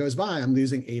month that goes by, I'm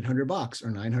losing $800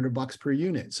 or $900 per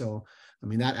unit. So, I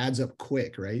mean, that adds up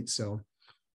quick, right? So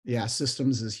yeah,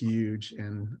 systems is huge.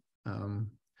 And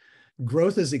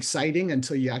growth is exciting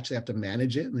until you actually have to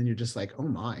manage it. And then you're just like, oh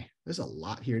my, there's a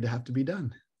lot here to have to be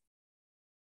done.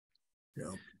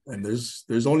 Yeah. And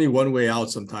there's only one way out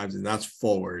sometimes, and that's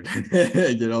forward.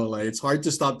 You know, like it's hard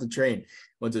to stop the train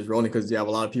once it's rolling, because you have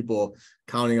a lot of people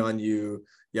counting on you.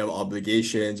 You have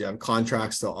obligations, you have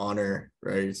contracts to honor,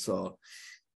 right? So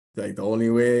like the only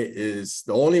way is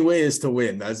to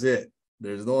win. That's it.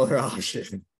 There's no other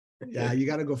option. Yeah, you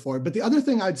got to go forward. But the other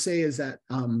thing I'd say is that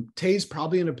Tay's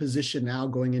probably in a position now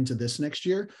going into this next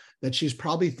year that she's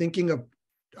probably thinking of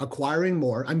acquiring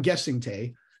more. I'm guessing,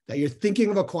 Tay, that you're thinking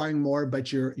of acquiring more,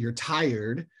 but you're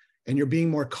tired and you're being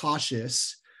more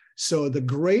cautious. So the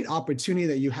great opportunity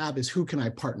that you have is, who can I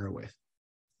partner with,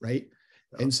 right?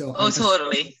 And so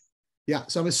totally. Yeah.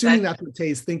 So I'm assuming that's what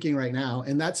Tay's thinking right now.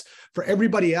 And that's for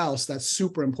everybody else, that's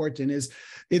super important. Is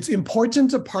it's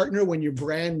important to partner when you're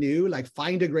brand new, like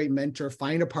find a great mentor,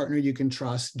 find a partner you can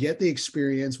trust, get the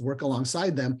experience, work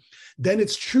alongside them. Then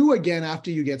it's true again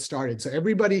after you get started. So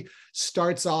everybody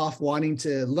starts off wanting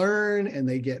to learn, and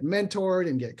they get mentored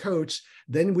and get coached.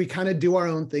 Then we kind of do our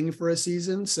own thing for a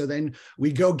season. So then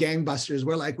we go gangbusters.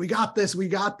 We're like, we got this,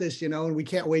 you know, and we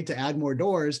can't wait to add more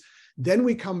doors. Then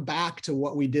we come back to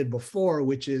what we did before,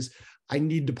 which is I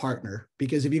need to partner,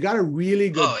 because if you got a really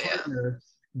good partner,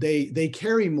 they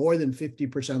carry more than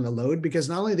 50% of the load, because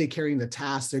not only are they carrying the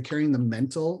task, they're carrying the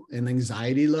mental and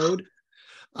anxiety load.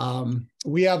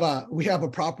 We have a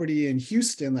property in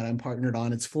Houston that I'm partnered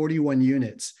on. It's 41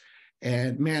 units.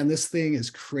 And man, this thing is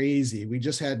crazy.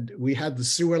 We had the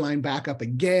sewer line back up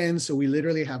again. So we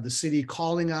literally have the city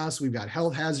calling us. We've got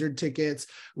health hazard tickets.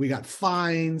 We got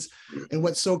fines. And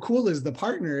what's so cool is the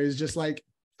partner is just like,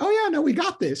 oh yeah, no, we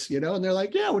got this, you know? And they're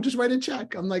like, yeah, we'll just write a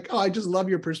check. I'm like, oh, I just love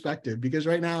your perspective, because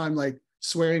right now I'm like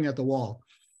swearing at the wall.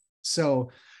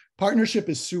 So partnership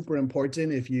is super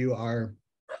important. If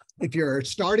you're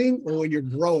starting or when you're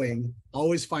growing,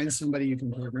 always find somebody you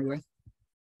can partner with.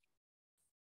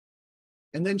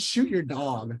 And then shoot your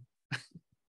dog.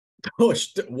 Oh,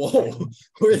 whoa.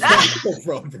 Where did that come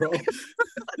from, bro?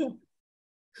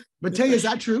 But Tay, is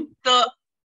that true? So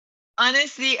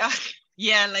honestly,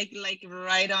 yeah, like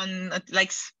right on,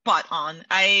 like spot on.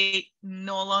 I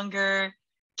no longer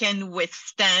can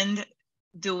withstand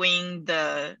doing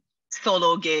the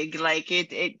solo gig. Like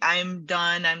I'm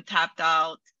done. I'm tapped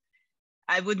out.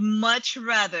 I would much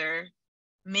rather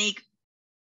make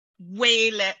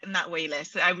not way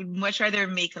less. I would much rather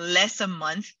make less a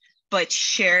month, but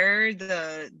share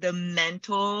the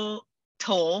mental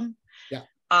toll. Yeah.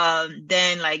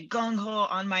 Than like gung ho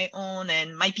on my own,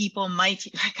 and my people might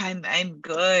like I'm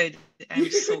good. I'm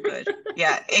so good.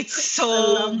 Yeah, it's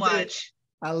so much.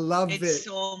 I love it. It's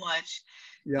so much.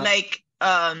 Yeah. Like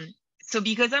so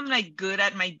because I'm like good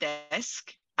at my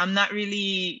desk, I'm not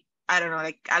really, I don't know,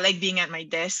 like I like being at my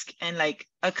desk and like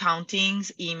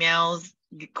accountings, emails,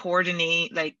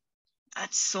 coordinate, like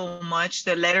that's so much.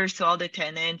 The letters to all the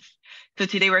tenants. So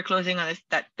today we're closing on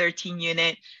that 13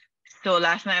 unit. So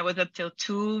last night I was up till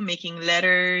 2 making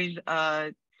letters,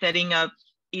 setting up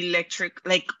electric,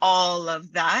 like all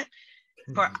of that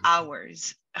for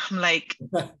hours. I'm like,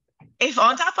 if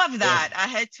on top of that, I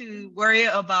had to worry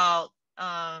about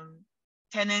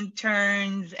tenant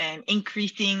turns and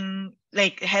increasing,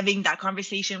 like having that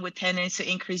conversation with tenants to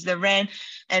increase the rent,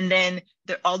 and then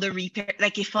all the repair,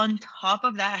 like if on top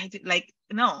of that I had to, like,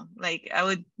 no, like I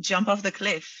would jump off the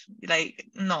cliff, like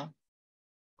no.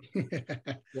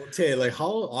 Well, Tay, like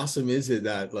how awesome is it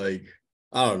that, like,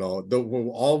 I don't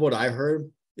know, all what I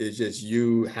heard is just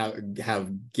you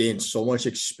have gained so much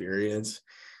experience,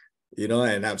 you know,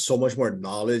 and have so much more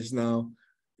knowledge now,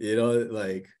 you know,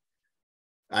 like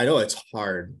I know it's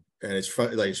hard and it's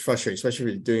frustrating, especially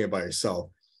if you're doing it by yourself.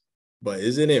 But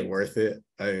isn't it worth it?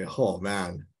 Oh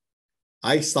man,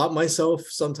 I stop myself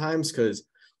sometimes because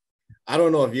I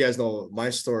don't know if you guys know my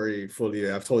story fully.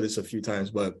 I've told this a few times,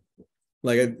 but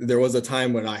like there was a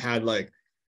time when I had like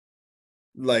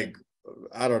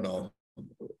I don't know.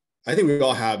 I think we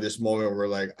all have this moment where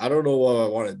like I don't know what I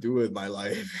want to do with my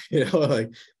life,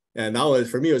 like, and that was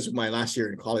for me. It was my last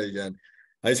year in college, and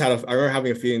I remember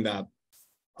having a feeling that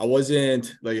I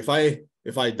wasn't like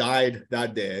if I died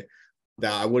that day,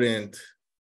 that I wouldn't.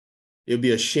 It'd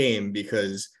be a shame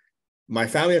because my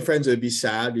family and friends would be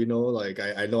sad, like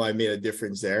I know I made a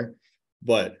difference there,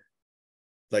 but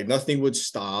like nothing would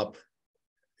stop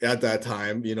at that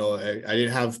time. I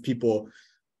didn't have people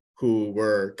who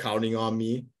were counting on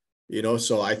me,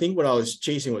 so I think what I was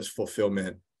chasing was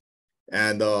fulfillment.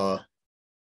 And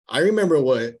I remember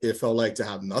what it felt like to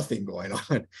have nothing going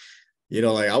on.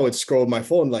 Like I would scroll my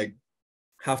phone, like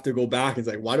have to go back. It's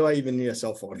like, why do I even need a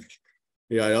cell phone?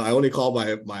 I only call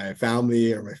my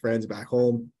family or my friends back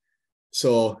home.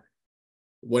 So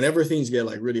whenever things get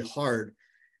like really hard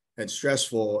and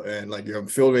stressful and like I'm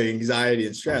filled with anxiety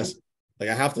and stress, like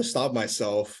I have to stop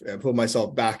myself and put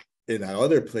myself back in that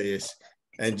other place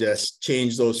and just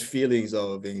change those feelings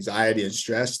of anxiety and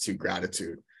stress to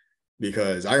gratitude.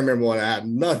 Because I remember when I had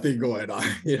nothing going on,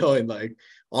 and like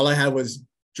all I had was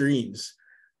dreams.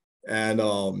 And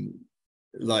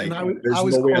like and I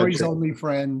was Corey's only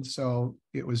friend, so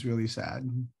it was really sad.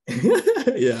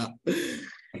 Yeah.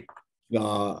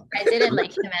 I didn't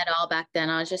like him at all back then.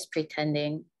 I was just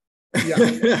pretending.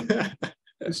 Yeah.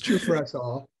 It's true for us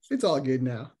all. It's all good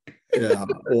now. Yeah,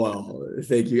 well,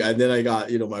 thank you. And then I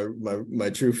got, my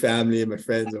true family and my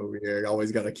friends over here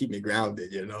always got to keep me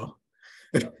grounded,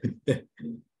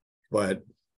 But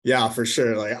yeah, for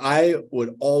sure. Like I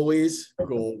would always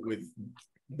go with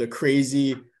the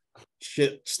crazy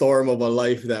shit storm of a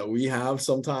life that we have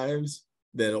sometimes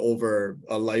than over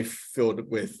a life filled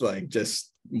with like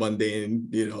just mundane,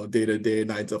 day-to-day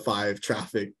 9 to 5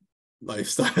 traffic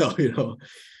lifestyle,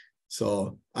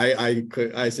 So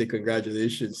I say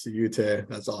congratulations to you, Tay.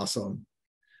 That's awesome.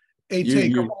 Hey, Tay,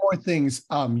 a couple more things.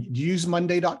 Use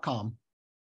Monday.com.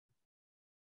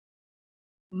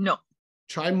 No.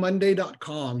 Try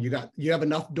Monday.com. You have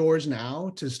enough doors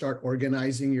now to start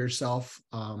organizing yourself.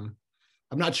 I'm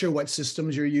not sure what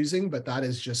systems you're using, but that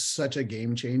is just such a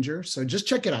game changer. So just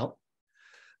check it out,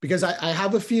 because I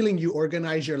have a feeling you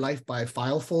organize your life by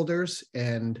file folders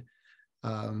and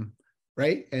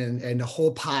right, and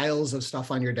whole piles of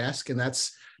stuff on your desk, and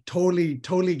that's totally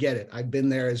get it. I've been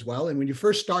there as well. And when you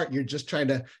first start, you're just trying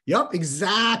to, yep,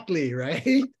 exactly,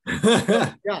 right?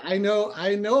 Yeah, I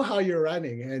know how you're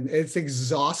running, and it's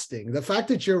exhausting. The fact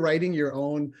that you're writing your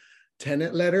own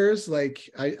tenant letters, like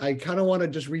I kind of want to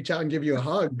just reach out and give you a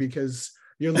hug, because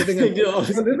you're living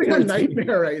a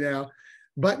nightmare right now.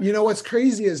 But what's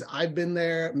crazy is I've been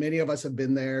there. Many of us have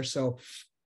been there. So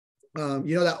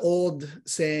that old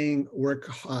saying, work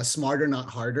smarter, not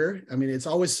harder. I mean, it's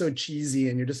always so cheesy,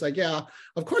 and you're just like, yeah,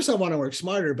 of course I want to work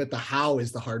smarter, but the how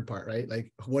is the hard part, right?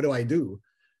 Like, what do I do?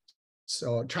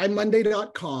 So try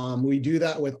Monday.com. We do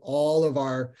that with all of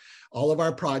our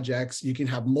projects. You can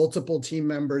have multiple team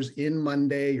members in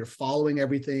Monday. You're following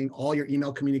everything. All your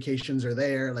email communications are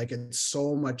there. Like, it's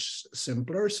so much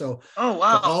simpler. So oh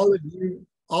wow,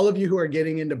 all of you who are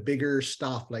getting into bigger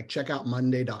stuff, like check out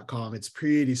Monday.com. It's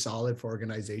pretty solid for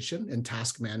organization and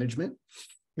task management,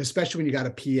 especially when you got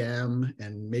a PM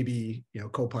and maybe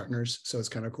co-partners. So it's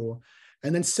kind of cool.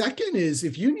 And then second is,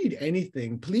 if you need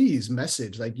anything, please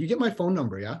message. Like, you get my phone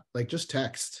number, yeah? Like, just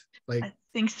text. Like, I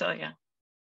think so, yeah.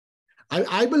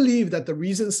 I believe that the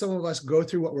reason some of us go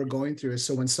through what we're going through is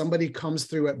so when somebody comes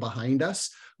through it behind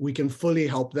us, we can fully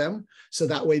help them. So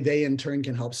that way they in turn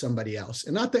can help somebody else.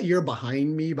 And not that you're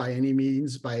behind me by any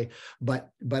means, but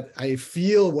I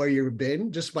feel where you've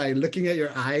been just by looking at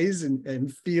your eyes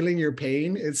and feeling your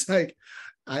pain. It's like,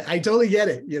 I totally get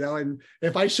it, and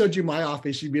if I showed you my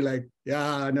office, you'd be like,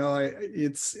 yeah, no,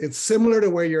 it's similar to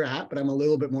where you're at, but I'm a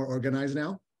little bit more organized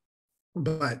now.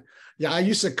 But yeah, I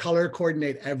used to color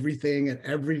coordinate everything, and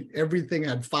everything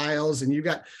had files, and you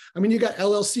got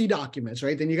LLC documents,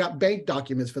 right? Then you got bank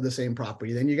documents for the same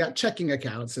property. Then you got checking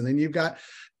accounts, and then you've got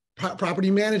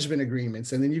property management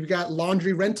agreements, and then you've got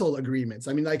laundry rental agreements.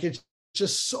 I mean, like, it's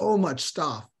just so much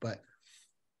stuff, but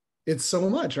it's so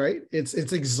much, right? It's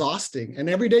exhausting. And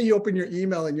every day you open your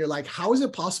email and you're like, how is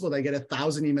it possible that I get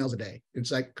 1,000 emails a day?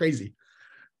 It's like crazy.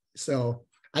 So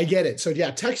I get it. So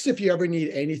yeah, text if you ever need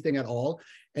anything at all.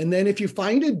 And then if you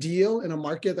find a deal in a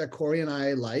market that Corey and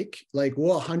I like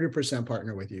we'll 100%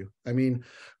 partner with you. I mean,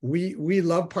 we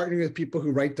love partnering with people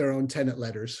who write their own tenant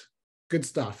letters, Good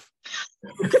stuff.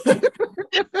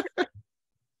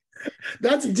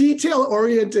 That's detail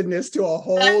orientedness to a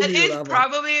whole That new is level.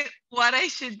 probably what I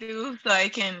should do so I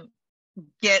can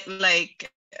get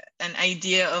like an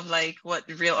idea of like what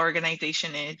real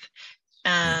organization is.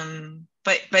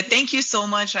 But thank you so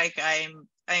much. Like I'm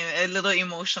a little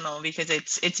emotional because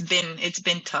it's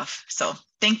been tough. So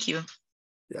thank you.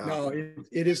 Yeah. No,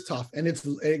 it is tough, and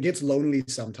it gets lonely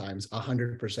sometimes,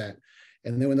 100%.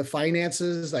 And then when the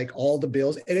finances, like all the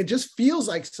bills, and it just feels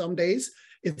like some days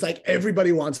it's like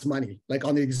everybody wants money, like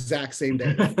on the exact same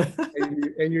day,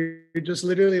 and you're just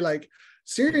literally like,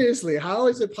 seriously, how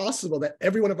is it possible that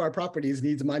every one of our properties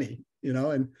needs money? You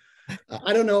know, and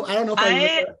I don't know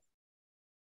if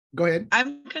go ahead.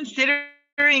 I'm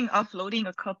considering offloading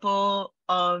a couple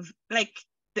of like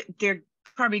they're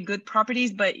probably good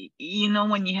properties, but you know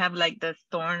when you have like the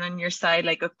thorn on your side,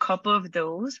 like a couple of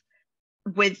those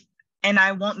and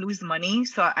I won't lose money,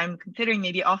 so I'm considering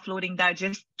maybe offloading that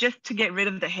just to get rid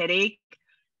of the headache.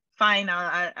 Fine,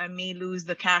 I may lose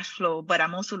the cash flow, but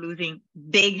I'm also losing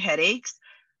big headaches.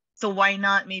 So why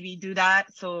not maybe do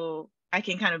that so I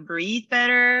can kind of breathe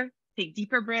better, take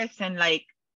deeper breaths, and like,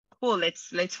 cool,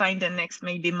 let's find the next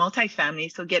maybe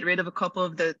multifamily. So get rid of a couple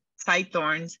of the side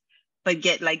thorns, but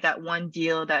get like that one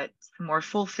deal that's more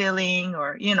fulfilling,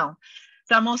 or you know.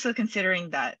 So I'm also considering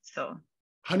that. So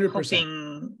 100%.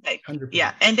 Hoping like 100%.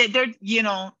 Yeah, and they're you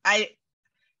know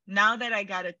now that I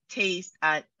got a taste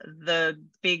at the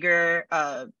bigger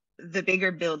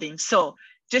building. So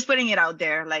just putting it out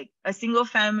there, like a single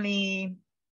family,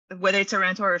 whether it's a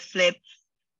rental or a flip,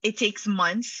 it takes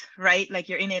months, right? Like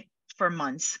you're in it for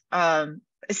months.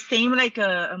 Same like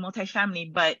a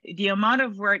multifamily, but the amount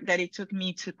of work that it took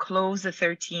me to close the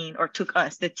 13, or took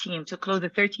us, the team, to close the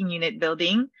 13 unit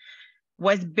building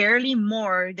was barely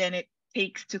more than it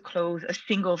takes to close a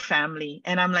single family.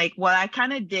 And I'm like, well, I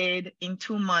kind of did in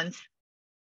 2 months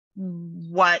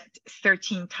what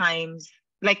 13 times,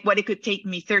 like what it could take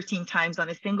me 13 times on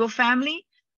a single family.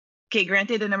 Okay,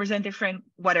 granted the numbers are different,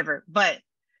 whatever, but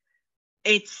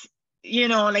it's, you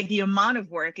know, like the amount of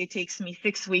work it takes me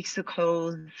 6 weeks to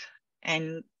close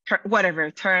and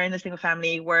turn a single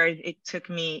family, whereas it took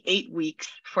me 8 weeks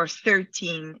for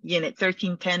 13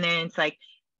 tenants, like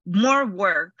more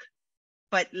work,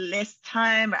 but less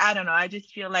time. I don't know. I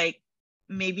just feel like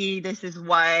maybe this is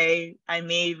why I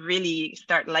may really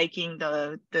start liking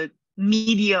the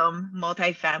medium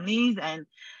multifamilies, and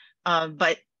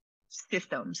but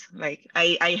systems, like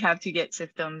I have to get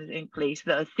systems in place.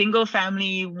 The single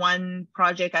family, one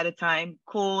project at a time,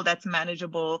 cool, that's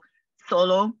manageable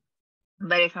solo.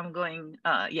 But if I'm going,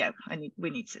 we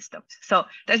need systems. So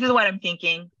this is what I'm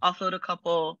thinking. Offload a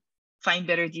couple, find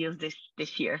better deals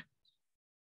this year.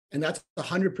 And that's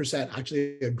 100%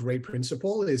 actually a great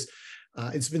principle. Is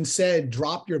it's been said,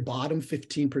 drop your bottom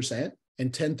 15% and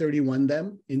 1031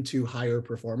 them into higher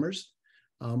performers,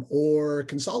 or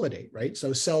consolidate, right?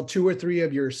 So sell 2 or 3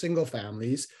 of your single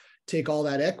families, take all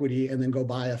that equity, and then go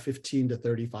buy a 15 to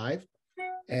 35.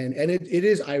 And it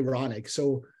is ironic.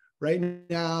 So right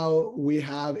now we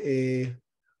have a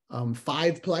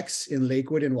 5-plex in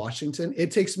Lakewood in Washington.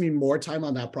 It takes me more time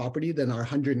on that property than our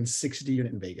 160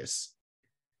 unit in Vegas.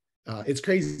 It's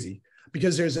crazy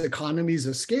because there's economies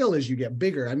of scale as you get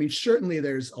bigger. I mean, certainly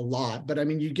there's a lot, but I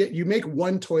mean, you make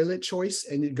one toilet choice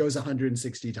and it goes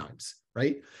 160 times,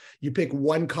 right? You pick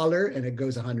one color and it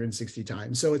goes 160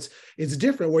 times. So it's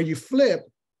different. Where you flip,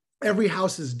 every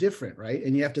house is different, right?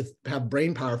 And you have to have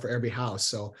brain power for every house.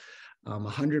 So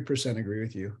 100% agree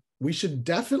with you. We should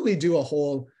definitely do a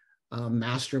whole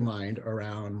mastermind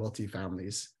around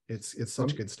multifamilies. It's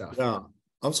such good stuff. Yeah.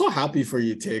 I'm so happy for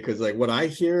you, Tay, because like what I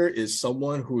hear is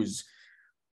someone who's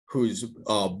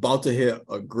about to hit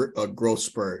a growth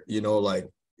spurt, you know, like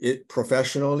it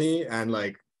professionally, and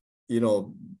like, you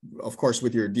know, of course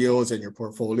with your deals and your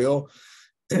portfolio.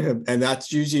 And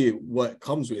that's usually what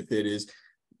comes with it, is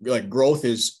like growth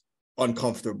is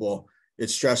uncomfortable,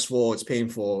 it's stressful, it's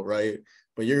painful, right?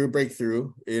 But you're gonna break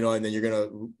through, you know, and then you're gonna,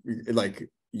 like,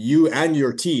 you and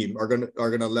your team are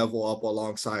gonna level up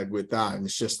alongside with that, and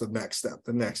it's just the next step.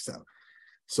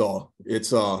 So it's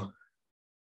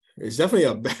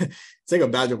definitely it's like a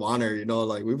badge of honor, you know,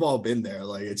 like we've all been there.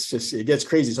 Like it gets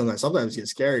crazy sometimes it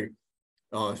gets scary,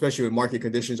 especially when market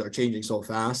conditions are changing so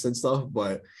fast and stuff.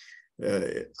 But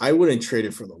I wouldn't trade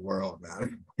it for the world,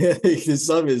 man. This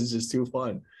stuff is just too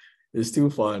fun. It's too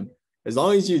fun. As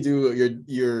long as you do,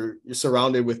 you're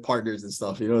surrounded with partners and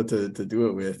stuff, you know, to do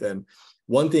it with. And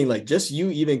one thing, like just you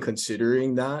even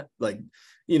considering that, like,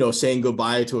 you know, saying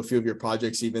goodbye to a few of your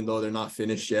projects, even though they're not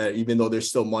finished yet, even though there's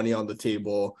still money on the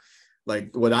table.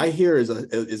 Like what I hear is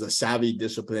a savvy,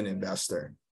 disciplined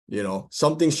investor. you know,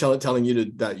 something's telling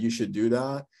you that you should do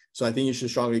that. So I think you should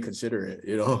strongly consider it,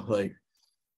 you know, like,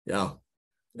 yeah.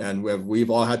 And we've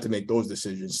all had to make those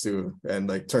decisions too. And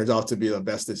like, turns out to be the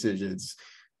best decisions,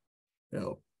 you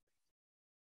know.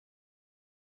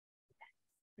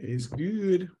 It's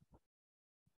good.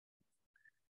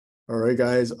 All right,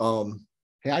 guys.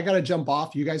 Hey, I got to jump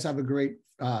off. You guys have a great,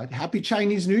 happy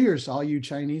Chinese New Year to all you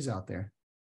Chinese out there.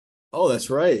 Oh, that's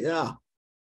right. Yeah.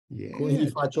 Yeah. Kung Hee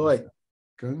Fa Choi.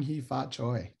 Kung Hee Fa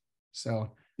Choi.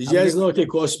 So, did you guys know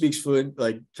Keiko speaks fluent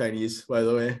like Chinese, by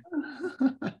the way?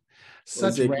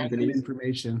 Such random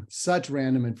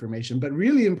information, but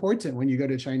really important when you go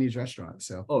to Chinese restaurants.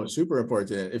 So, oh, super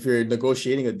important. If you're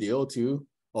negotiating a deal too.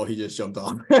 Oh, he just jumped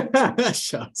on.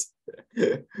 Shots.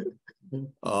 If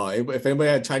anybody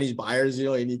had Chinese buyers, you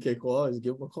know, you need Keiko, just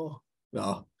give them a call.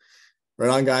 No. Right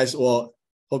on, guys. Well,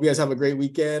 hope you guys have a great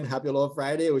weekend. Happy Aloha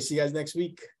Friday. We'll see you guys next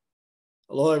week.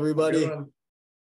 Hello, everybody.